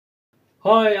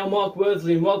Hi, I'm Mark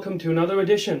Worsley and welcome to another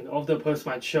edition of the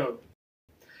Post-Match Show.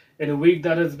 In a week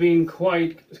that has been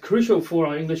quite crucial for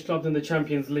our English clubs in the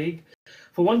Champions League,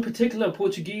 for one particular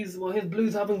Portuguese, well, his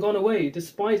Blues haven't gone away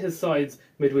despite his side's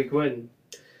midweek win.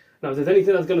 Now, if there's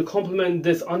anything that's going to complement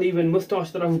this uneven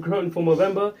moustache that I've grown for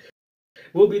November,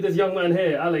 will be this young man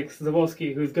here, Alex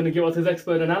Zaworski, who's going to give us his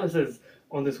expert analysis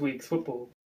on this week's football.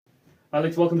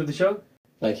 Alex, welcome to the show.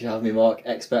 Thank you for having me, Mark.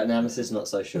 Expert analysis, not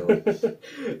so sure.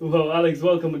 Well, Alex,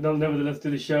 welcome nevertheless to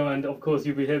the show, and of course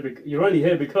you'll be here. You're only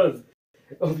here because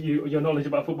of your knowledge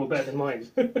about football better than mine.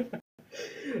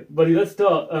 But let's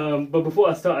start. But before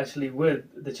I start actually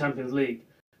with the Champions League,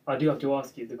 I do have to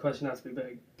ask you. The question has to be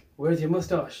big. Where's your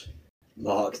moustache?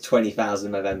 Mark,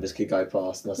 20,000 Novembers could go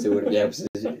past, and I still wouldn't be able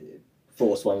to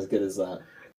force one as good as that.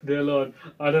 Dear Lord,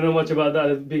 I don't know much about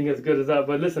that as being as good as that.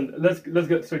 But listen, let's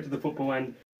get straight to the football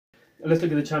and let's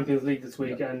look at the Champions League this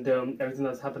week and everything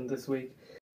that's happened this week.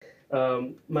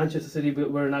 Manchester City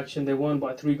were in action. They won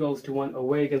by 3-1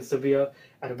 away against Sevilla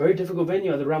at a very difficult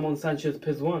venue at the Ramon Sanchez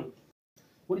Pizjuan.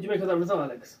 What did you make of that result,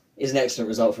 Alex? It's an excellent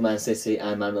result for Man City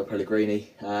and Manuel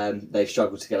Pellegrini. They've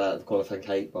struggled to get out of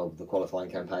the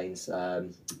qualifying campaigns,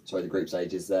 the group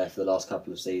stages there for the last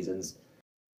couple of seasons.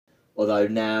 Although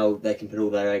now they can put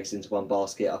all their eggs into one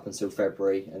basket up until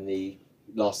February, and the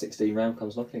last 16 round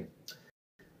comes knocking.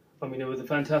 I mean, it was a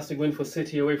fantastic win for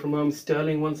City away from home.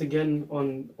 Sterling once again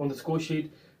on the score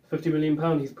sheet, £50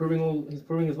 million. He's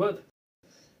proving his worth.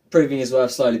 Proving his worth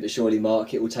slowly but surely,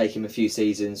 Mark. It will take him a few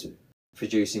seasons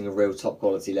producing a real top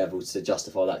quality level to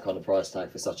justify that kind of price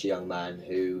tag for such a young man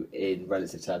who, in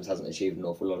relative terms, hasn't achieved an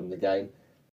awful lot in the game.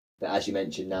 But as you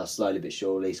mentioned, now slowly but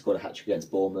surely, he scored a hat-trick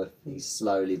against Bournemouth. He's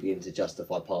slowly beginning to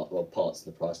justify parts of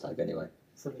the price tag anyway.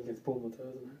 Something against Bournemouth, though,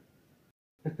 isn't it?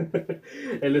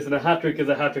 Hey, listen, a hat-trick is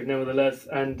a hat-trick nevertheless.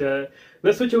 And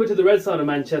let's switch over to the red side of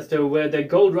Manchester, where their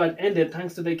gold run ended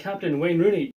thanks to their captain, Wayne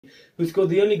Rooney, who scored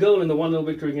the only goal in the 1-0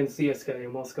 victory against CSKA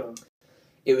in Moscow.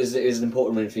 It was an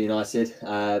important win for United.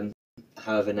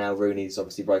 However, now Rooney's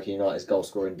obviously broken United's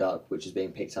goal-scoring duck, which is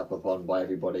being picked up upon by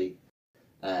everybody,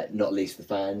 not least the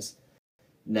fans.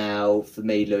 Now, for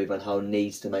me, Louis van Gaal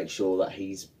needs to make sure that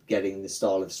he's getting the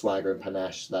style of swagger and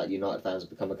panache that United fans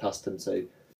have become accustomed to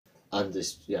under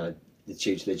the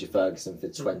tutelage of Ferguson for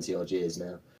 20 odd years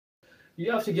now.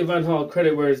 You have to give Van Gaal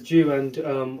credit where it's due,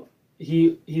 and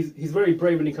he's very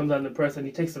brave when he comes out in the press and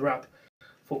he takes the rap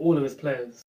for all of his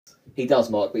players. He does,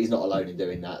 Mark, but he's not alone in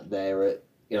doing that.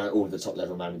 All of the top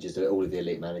level managers do it. All of the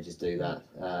elite managers do that.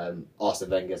 Arsene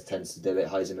Wenger tends to do it.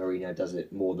 Jose Mourinho does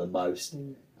it more than most,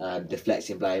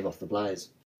 deflecting blame off the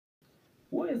players.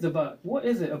 What is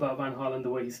it about Van Gaal and the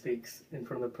way he speaks in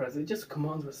front of the press? It just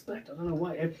commands respect. I don't know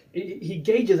why. He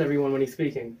gauges everyone when he's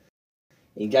speaking.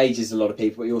 He engages a lot of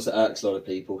people, but he also irks a lot of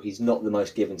people. He's not the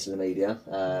most given to the media.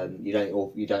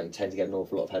 You don't tend to get an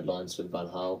awful lot of headlines from Van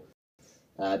Gaal.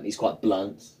 He's quite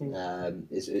blunt.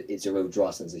 It's a real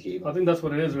dry sense of humour. I think that's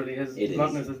what it is, really. His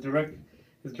bluntness is direct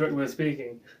way of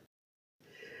speaking.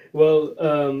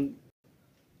 Well,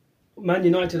 Man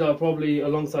United are probably,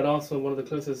 alongside Arsenal, one of the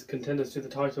closest contenders to the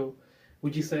title.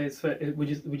 Would you say it's fair? Would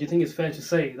you think it's fair to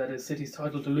say that it's City's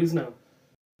title to lose now?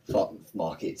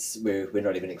 Mark, we're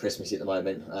not even at Christmas at the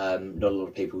moment. Not a lot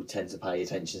of people tend to pay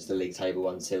attention to the league table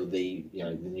until the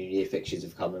New Year fixtures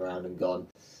have come around and gone.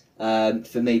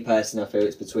 For me personally, I feel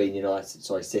it's between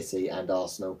City and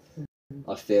Arsenal.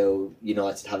 I feel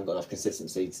United haven't got enough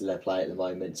consistency to their play at the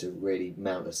moment to really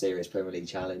mount a serious Premier League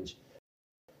challenge.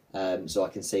 So I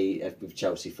can see with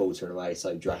Chelsea faltering away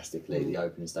so drastically at the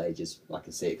opening stages, I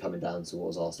can see it coming down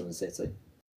towards Arsenal and City.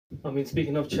 I mean,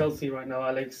 speaking of Chelsea right now,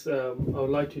 Alex, I would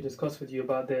like to discuss with you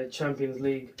about their Champions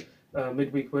League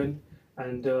midweek win.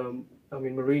 And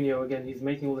Mourinho, again, he's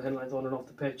making all the headlines on and off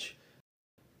the pitch.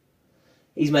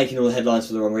 He's making all the headlines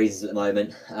for the wrong reasons at the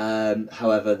moment.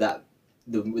 However,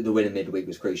 the win in midweek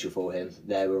was crucial for him.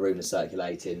 There were rumours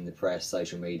circulating in the press,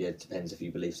 social media, depends if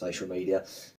you believe social media,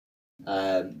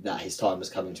 that his time was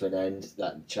coming to an end,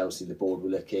 that Chelsea, the board, were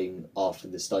looking after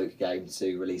the Stoke game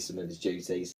to release some of his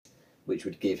duties, which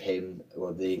would give him,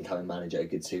 or the incoming manager, a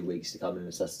good 2 weeks to come and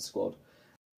assess the squad.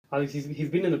 Alex, he's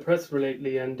been in the press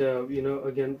lately, and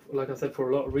again, like I said, for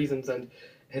a lot of reasons, and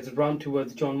his run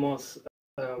towards John Moss,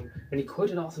 and he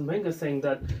quoted Arsene Wenger saying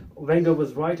that Wenger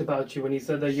was right about you when he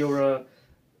said that you're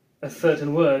a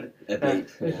certain word, a bleep,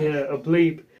 a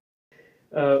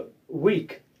bleep,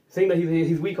 weak, saying that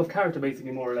he's weak of character,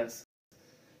 basically, more or less.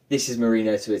 This is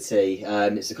Mourinho to a T.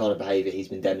 It's the kind of behaviour he's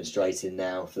been demonstrating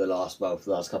now for the last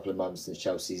couple of months since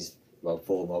Chelsea's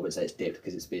form. I would say it's dipped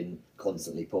because it's been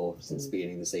constantly poor since the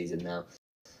beginning of the season now.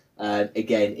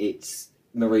 Again, it's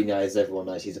Mourinho, as everyone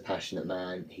knows, he's a passionate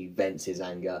man. He vents his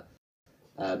anger.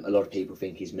 A lot of people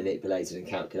think he's manipulated and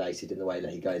calculated in the way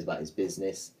that he goes about his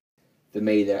business. For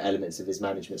me, there are elements of his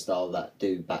management style that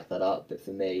do back that up, but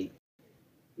for me,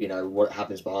 you know, what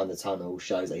happens behind the tunnel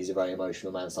shows that he's a very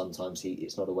emotional man. Sometimes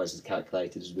it's not always as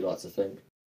calculated as we like to think.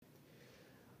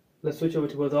 Let's switch over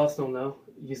towards Arsenal now.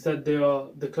 You said they are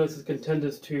the closest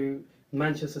contenders to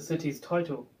Manchester City's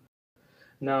title.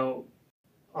 Now,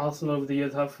 Arsenal over the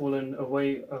years have fallen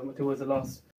away towards the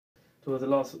last,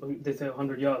 they say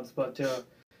 100 yards, but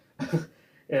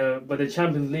the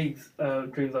Champions League's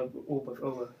dreams are all but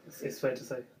over, it's fair to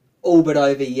say. All but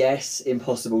over, yes.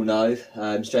 Impossible, no.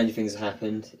 Stranger things have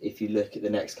happened. If you look at the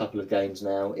next couple of games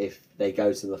now, if they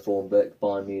go to the form book,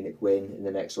 Bayern Munich win in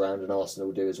the next round and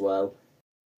Arsenal do as well,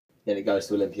 then it goes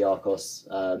to Olympiacos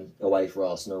away for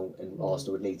Arsenal, and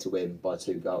Arsenal would need to win by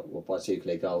two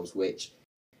clear goals, which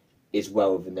is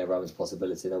well within their realms of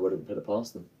possibility, and I wouldn't put it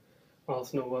past them.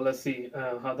 Arsenal, well, let's see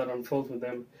how that unfolds with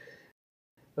them.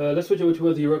 Let's switch over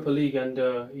towards the Europa League and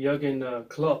Jurgen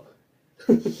Klopp.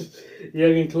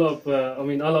 Jurgen Klopp, I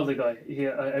mean, I love the guy.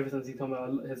 Ever since he come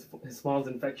out, his smile's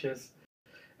infectious.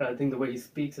 I think the way he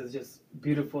speaks is just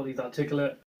beautiful. He's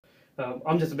articulate.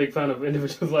 I'm just a big fan of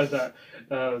individuals like that,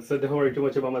 so don't worry too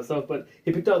much about myself. But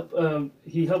he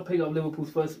helped pick up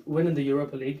Liverpool's first win in the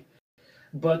Europa League.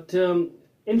 But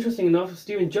interesting enough,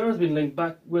 Steven Gerrard's been linked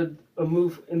back with a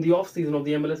move in the off-season of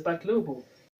the MLS back to Liverpool.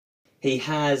 He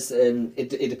has, it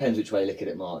depends which way you look at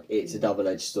it, Mark. It's a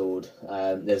double-edged sword.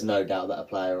 There's no doubt that a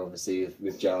player, obviously,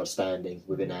 with Gerrard standing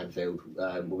within Anfield,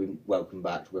 will be welcomed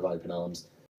back with open arms.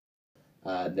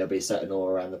 There'll be a certain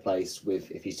aura around the place when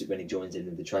he joins in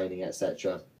with the training,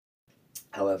 etc.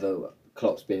 However,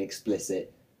 Klopp's been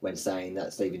explicit when saying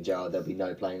that Steven Gerrard, there'll be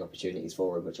no playing opportunities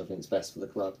for him, which I think is best for the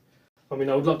club. I mean,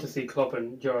 I would love to see Klopp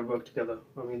and Gerrard work together.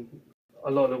 I mean,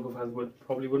 a lot of Liverpool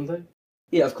fans wouldn't they?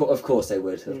 Yeah, of course they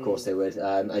would. Of course they would.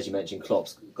 As you mentioned,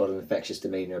 Klopp's got an infectious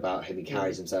demeanour about him. He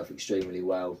carries himself extremely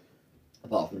well.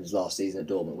 Apart from his last season at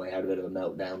Dortmund, where he had a bit of a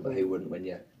meltdown, but who wouldn't when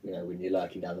you're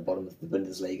lurking down the bottom of the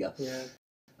Bundesliga? Yeah.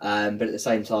 But at the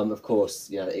same time, of course,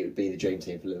 it would be the dream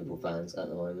team for Liverpool fans at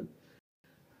the moment.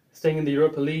 Staying in the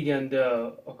Europa League and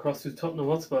across to Tottenham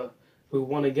Hotspur, who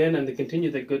won again, and they continue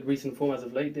their good recent form as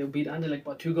of late. They beat Anderlecht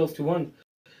by 2-1.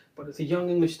 But it's a young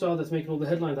English star that's making all the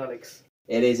headlines, Alex.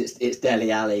 It is. It's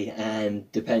Dele Alli,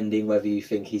 and depending whether you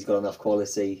think he's got enough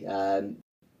quality,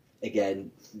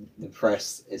 again, the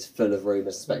press is full of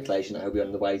rumours and speculation that he'll be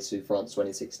on the way to France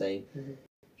 2016. Mm-hmm.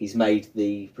 He's made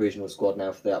the provisional squad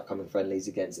now for the upcoming friendlies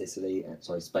against Spain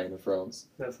and France.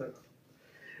 That's it.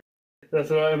 That's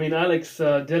right. I mean, Alex,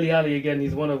 Dele Alli, again,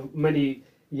 he's one of many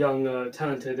young,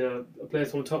 talented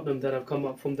players from Tottenham that have come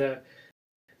up from their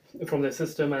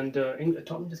system, and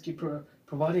Tottenham just keep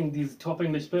providing these top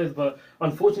English players, but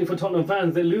unfortunately for Tottenham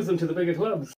fans, they lose them to the bigger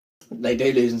clubs. They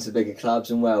do lose them to bigger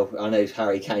clubs, and well, I know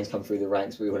Harry Kane's come through the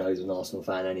ranks, but we all know he's an Arsenal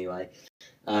fan anyway.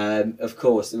 Of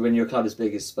course, when you're a club as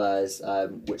big as Spurs,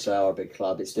 which they are a big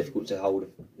club, it's difficult to hold.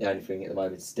 The only thing at the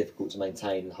moment, it's difficult to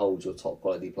maintain and hold your top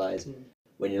quality players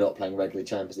when you're not playing regular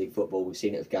Champions League football. We've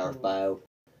seen it with Gareth Bale,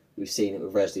 we've seen it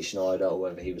with Wesley Sneijder, or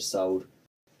whether he was sold.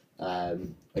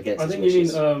 Against I think you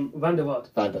mean Van der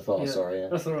Vaart. Van der Vaart, yeah, sorry. Yeah.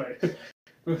 That's all right.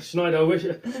 Sneijder, I wish.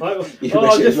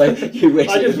 You wish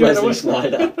it was Wesley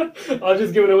Sneijder. I've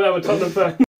just given away. I'm a Tottenham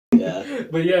fan. Yeah.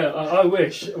 But yeah, I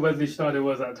wish Wesley Sneijder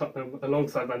was at Tottenham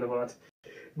alongside Van der Vaart.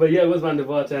 But yeah, it was Van der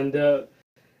Vaart, and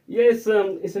yeah, it's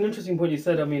an interesting point you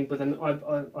said. I mean, but then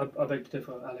I beg to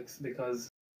differ, Alex, because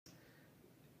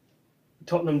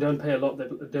Tottenham don't pay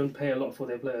a lot for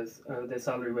their players, their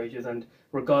salary wages, and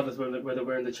regardless whether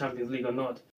we're in the Champions League or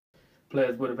not,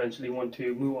 players would eventually want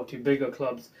to move on to bigger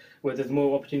clubs where there's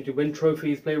more opportunity to win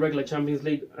trophies, play regular Champions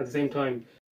League, at the same time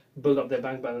build up their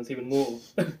bank balance even more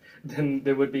than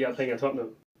they would be at playing at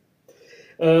Tottenham.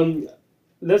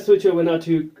 Let's switch over now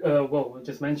to, I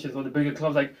just mentioned, the bigger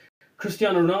clubs like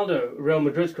Cristiano Ronaldo, Real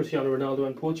Madrid's Cristiano Ronaldo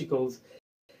and Portugal's.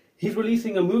 He's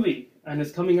releasing a movie and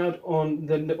it's coming out on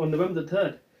November the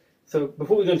 3rd. So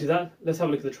before we go into that, let's have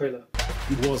a look at the trailer.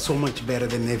 It was so much better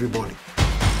than everybody.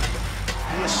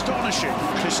 The astonishing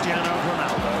Cristiano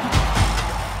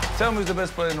Ronaldo. Tell me who's the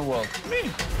best player in the world. Me.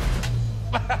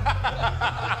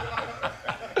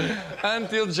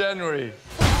 Until January.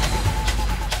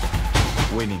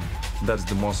 Winning, that's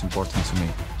the most important to me.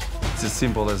 It's as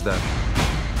simple as that.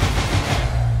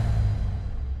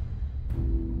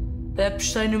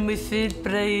 Apostei no meu filho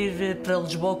para ir para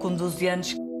Lisboa com 12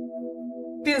 anos.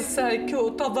 Pensei que eu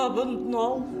estava a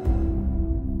abandoná-lo.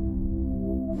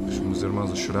 Os meus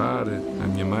irmãos a chorar, a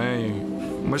minha mãe,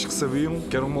 mas que sabiam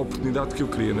que era uma oportunidade que eu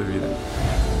queria na vida.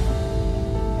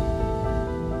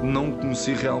 Não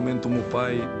conheci realmente o meu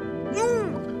pai.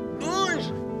 1, 2,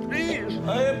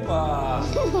 Epa!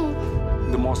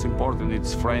 The most important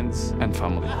is friends and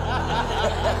family.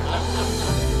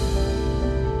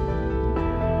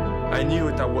 I knew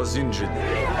it, I was injured.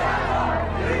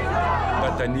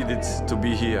 But I needed to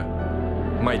be here.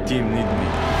 My team need me.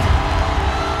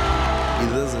 He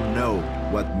doesn't know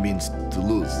what it means to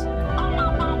lose.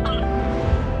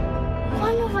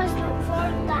 One of us look for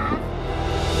that.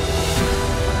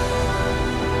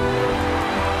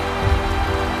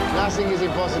 Nothing is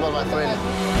impossible, my friend.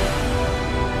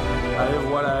 I have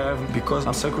what I have because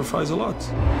I sacrifice a lot.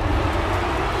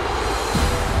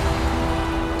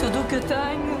 Tudo o que eu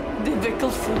tenho deve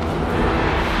aquele futebol.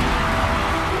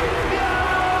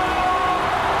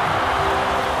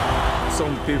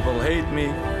 Some people hate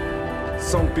me,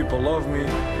 some people love me.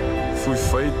 Fui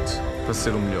feito para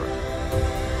ser o melhor.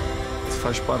 Isso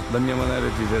faz parte da minha maneira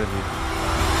de viver a vida.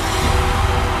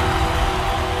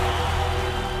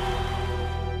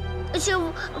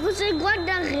 Você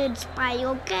guarda-redes, pai,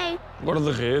 ok?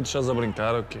 Guarda-redes, estás a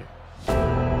brincar, ok?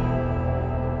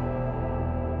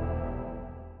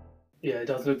 Yeah, it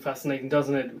does look fascinating,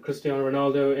 doesn't it? Cristiano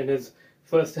Ronaldo in his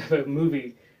first ever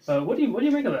movie. What do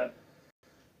you make of that?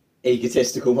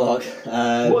 Egotistical, Mark.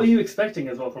 What are you expecting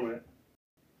as well from it?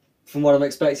 From what I'm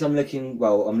expecting, I'm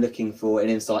looking for an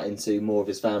insight into more of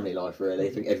his family life, really. I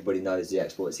think everybody knows the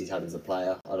exploits he's had as a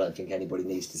player. I don't think anybody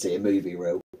needs to see a movie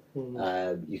reel.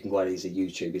 You can go out easily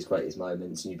YouTube, his greatest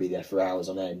moments, and you'd be there for hours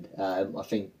on end. I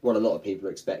think what a lot of people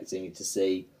are expecting is to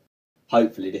see,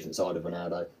 hopefully, a different side of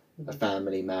Ronaldo. A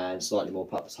family man, slightly more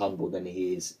perhaps humble than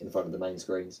he is in front of the main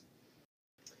screens.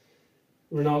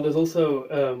 Ronaldo's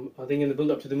also, I think in the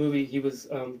build-up to the movie, he was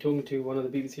talking to one of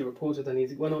the BBC reporters, and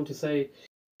he went on to say,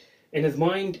 in his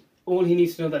mind, all he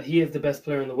needs to know that he is the best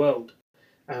player in the world.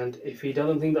 And if he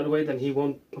doesn't think that way, then he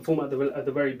won't perform at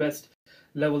the very best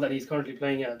level that he's currently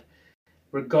playing at,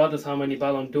 regardless how many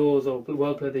Ballon d'Ors or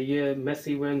World Player of the Year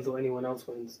Messi wins or anyone else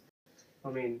wins. I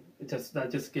mean, that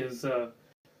just gives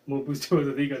more boost to his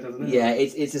ego, doesn't it? Yeah,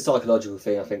 it's a psychological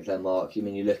thing, I think, then, Mark. I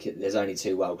mean, you look at, there's only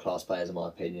two world-class players, in my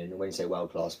opinion, and when you say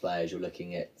world-class players, you're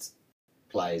looking at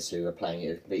players who are playing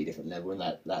at a completely different level,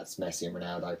 and that's Messi and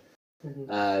Ronaldo.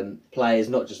 Players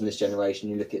not just from this generation.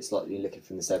 You look at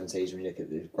from the 70s, when you look at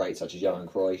the greats such as Johan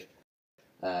Cruyff,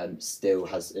 still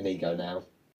has an ego now.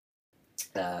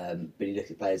 But you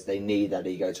look at players, they need that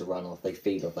ego to run off. They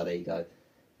feed off that ego,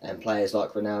 and players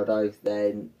like Ronaldo,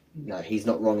 then he's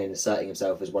not wrong in asserting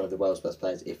himself as one of the world's best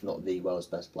players, if not the world's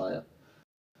best player.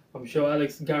 I'm sure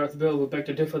Gareth Bale will beg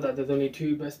to differ that there's only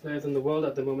two best players in the world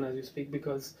at the moment as you speak,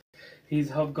 because he's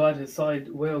helped guide his side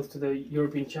Wales to the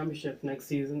European Championship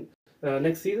next year in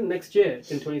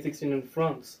 2016 in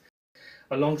France,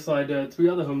 alongside three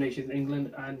other home nations,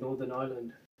 England and Northern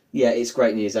Ireland. Yeah, it's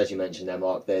great news, as you mentioned there,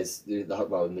 Mark. There's the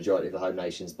majority of the home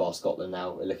nations, bar Scotland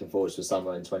now, are looking forward to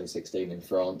summer in 2016 in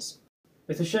France.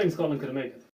 It's a shame Scotland couldn't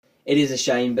make it. It is a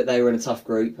shame, but they were in a tough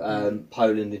group.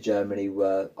 Poland and Germany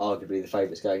were arguably the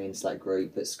favourites going into that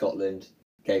group, but Scotland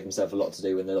gave themselves a lot to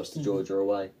do when they lost to Georgia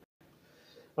away.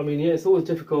 I mean, yeah, it's always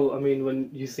difficult. I mean,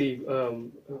 when you see,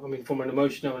 from an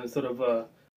emotional and sort of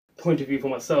point of view for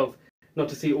myself, not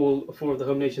to see all four of the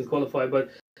home nations qualify, but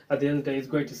at the end of the day, it's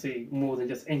great to see more than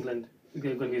just England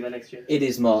going to be there next year. It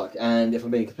is, Mark, and if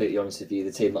I'm being completely honest with you,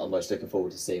 the team that I'm most looking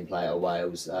forward to seeing play are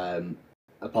Wales.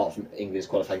 Apart from England's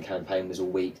qualifying campaign was a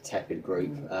weak, tepid group,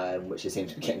 which it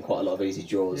seems to be getting quite a lot of easy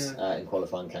draws in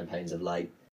qualifying campaigns of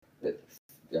late. But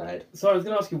go ahead. So I was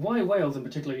going to ask you, why Wales in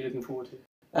particular are you looking forward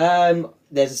to?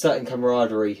 There's a certain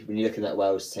camaraderie when you look at that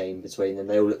Wales team between them.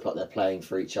 They all look like they're playing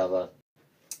for each other.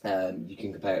 You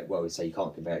can compare it, well, we say you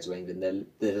can't compare it to England.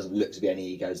 There doesn't look to be any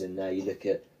egos in there. You look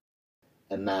at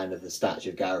a man of the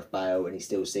stature of Gareth Bale, and he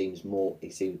still seems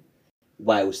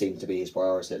Wales seems to be his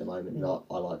priority at the moment.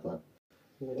 I like that.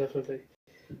 Yeah, definitely.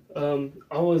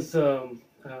 I was,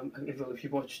 if you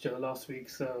watched last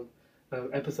week's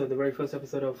episode, the very first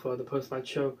episode of the post-match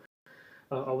show,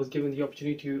 I was given the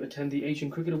opportunity to attend the Asian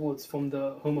Cricket Awards from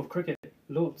the home of cricket,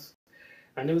 Lords.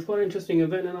 And it was quite an interesting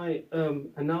event, and I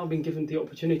and now been given the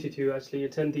opportunity to actually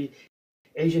attend the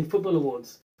Asian Football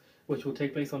Awards, which will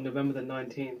take place on November the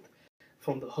 19th,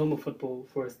 from the home of football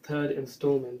for its third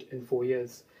instalment in 4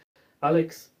 years.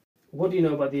 Alex, what do you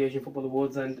know about the Asian Football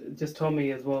Awards? And just tell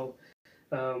me as well,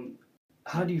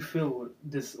 how do you feel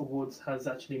this awards has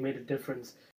actually made a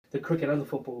difference, the cricket and the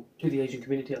football, to the Asian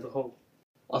community as a whole?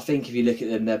 I think if you look at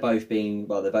them, they're both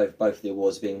both the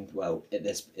awards being, in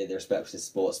their respective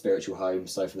sports, spiritual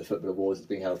homes. So for the Football Awards, it's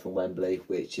being held from Wembley,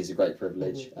 which is a great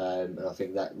privilege. And I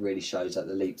think that really shows that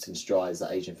the leaps and strides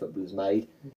that Asian football has made.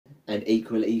 And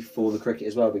equally for the cricket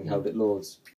as well, being held at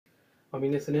Lords. I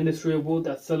mean, it's an industry award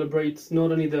that celebrates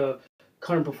not only the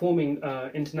current performing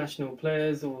international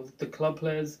players or the club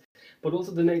players, but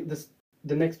also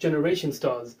the next generation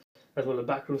stars as well, the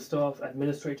backroom staff,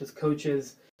 administrators,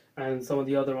 coaches, and some of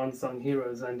the other unsung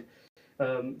heroes. And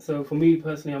so for me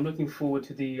personally, I'm looking forward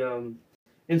to the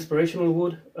Inspirational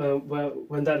Award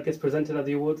when that gets presented at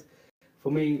the awards.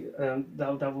 For me,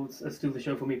 that will steal the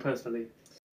show for me personally.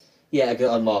 Yeah,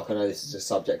 and Mark, I know this is a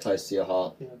subject close to your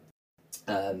heart. Yeah.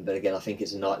 But again, I think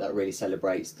it's a night that really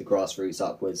celebrates the grassroots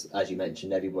upwards, as you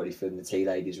mentioned, everybody from the tea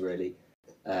ladies really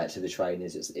to the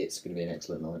trainers. It's going to be an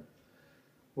excellent night.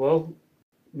 Well,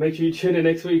 make sure you tune in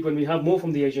next week when we have more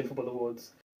from the Asian Football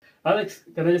Awards. Alex,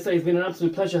 can I just say it's been an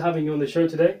absolute pleasure having you on the show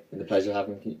today. It's been a pleasure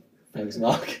having you. Thanks,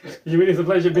 Mark. You mean it's a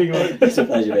pleasure being on? It's a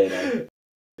pleasure being on.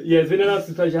 Yeah, it's been an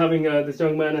absolute pleasure having this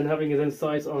young man and having his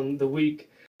insights on the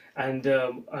week. And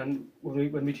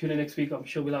when we tune in next week, I'm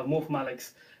sure we'll have more from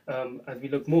Alex as we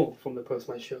look more from the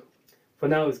post-match show. For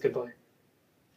now, it's goodbye.